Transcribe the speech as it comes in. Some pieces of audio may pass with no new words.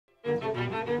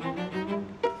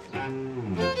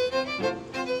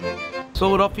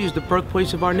Philadelphia is the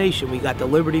birthplace of our nation. We got the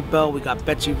Liberty Bell, we got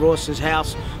Betsy Ross's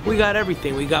house, we got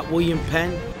everything. We got William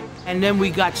Penn, and then we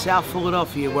got South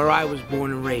Philadelphia, where I was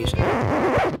born and raised.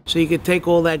 So you can take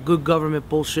all that good government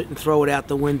bullshit and throw it out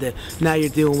the window. Now you're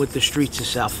dealing with the streets of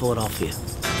South Philadelphia.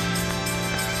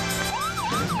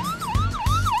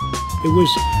 It was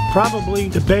probably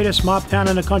the baddest mob town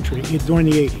in the country during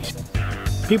the 80s.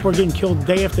 People were getting killed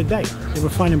day after day. They were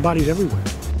finding bodies everywhere.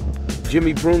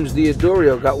 Jimmy Broom's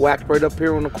Diodorio got whacked right up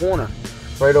here on the corner.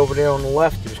 Right over there on the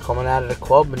left. He was coming out of the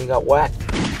club and he got whacked.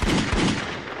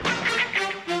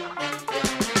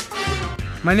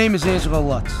 My name is Angelo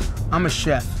Lutz. I'm a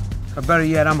chef, or better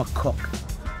yet, I'm a cook.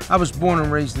 I was born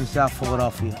and raised in South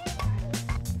Philadelphia.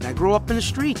 I grew up in the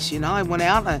streets, you know. I went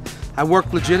out, I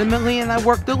worked legitimately and I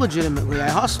worked illegitimately. I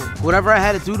hustled. Whatever I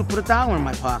had to do to put a dollar in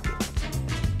my pocket.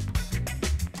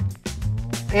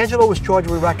 Angelo was charged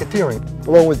with racketeering,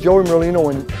 along with Joey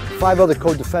Merlino and 5 other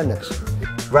co-defendants.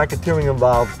 Racketeering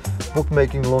involved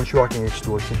bookmaking, loan sharking,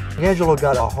 extortion. Angelo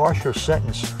got a harsher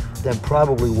sentence than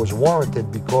probably was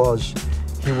warranted because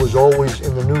he was always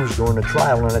in the news during the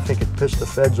trial, and I think it pissed the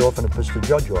feds off and it pissed the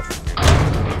judge off.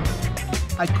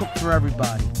 I cooked for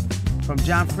everybody, from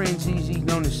John Franzese,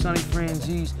 known as Sonny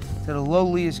Franzese, to the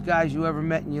lowliest guys you ever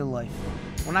met in your life.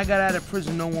 When I got out of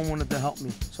prison, no one wanted to help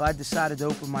me, so I decided to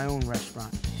open my own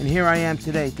restaurant. And here I am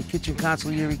today at the Kitchen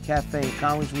Consigliere Cafe in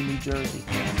Collingswood, New Jersey.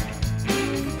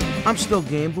 I'm still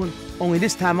gambling, only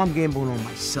this time I'm gambling on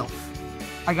myself.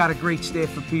 I got a great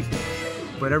staff of people,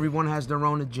 but everyone has their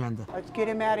own agenda. Let's get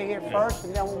him out of here first,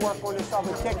 and then we'll work on this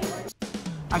other ticket.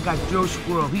 I got Joe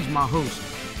Squirrel, he's my host.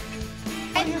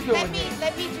 What are you doing?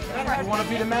 Let me do the front. You want to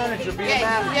be the manager, be the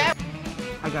manager. Yeah.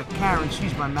 I got Karen,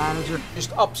 she's my manager.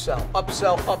 Just upsell,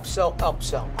 upsell, upsell,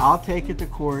 upsell. I'll take it to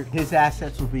court. His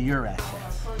assets will be your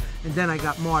assets. And then I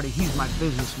got Marty, he's my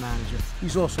business manager.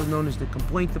 He's also known as the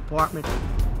complaint department,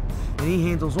 and he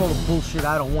handles all the bullshit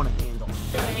I don't want to handle.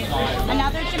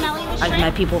 Another Gemelli. I've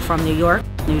met people from New York,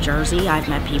 New Jersey. I've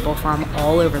met people from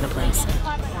all over the place.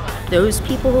 Those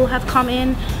people who have come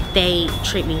in, they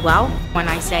treat me well. When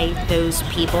I say those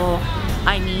people,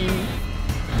 I mean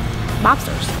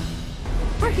mobsters.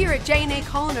 We're here at J&A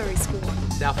Culinary School.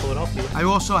 South Philadelphia. I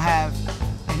also have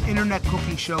an internet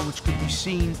cooking show which could be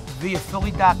seen via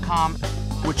Philly.com,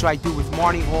 which I do with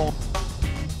Marty Hall.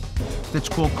 That's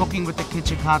called Cooking with the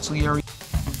Kitchen Consigliere.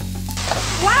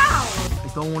 Wow!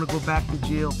 I don't want to go back to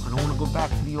jail. I don't want to go back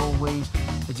to the old ways.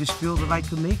 I just feel that I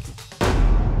can make it.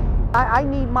 I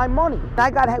need my money.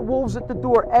 I got wolves at the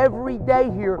door every day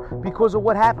here because of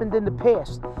what happened in the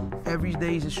past. Every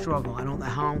day is a struggle. I don't know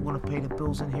how I'm going to pay the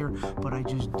bills in here, but I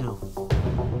just do.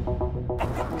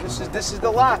 This is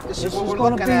the lot. This is what we're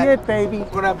looking at. This is going to be it, baby. We're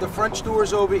going to have the French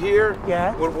doors over here.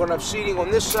 Yeah. We're going to have seating on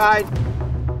this side.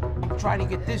 Try to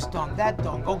get this done, that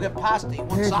done. Go get pasta,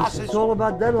 one sausage. It's all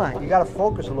about deadline. You got to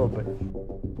focus a little bit.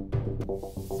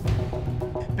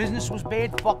 Business was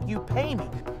bad, fuck you, pay me.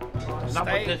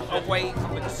 Stay away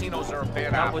from the casinos that are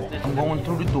bad apples. I'm going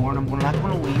through the door and I'm not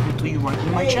going to leave until you write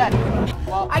me my check.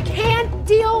 I can't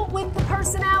deal with the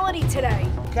personality today.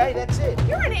 Okay, that's it.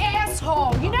 You're an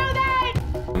asshole, you know that?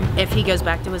 If he goes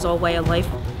back to his old way of life,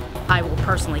 I will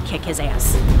personally kick his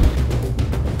ass.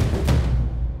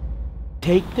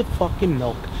 Take the fucking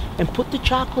milk and put the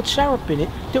chocolate syrup in it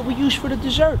that we use for the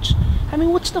desserts. I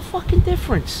mean, what's the fucking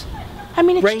difference? I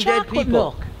mean, it's chocolate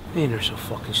milk. Man, they're so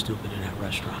fucking stupid in that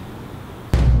restaurant.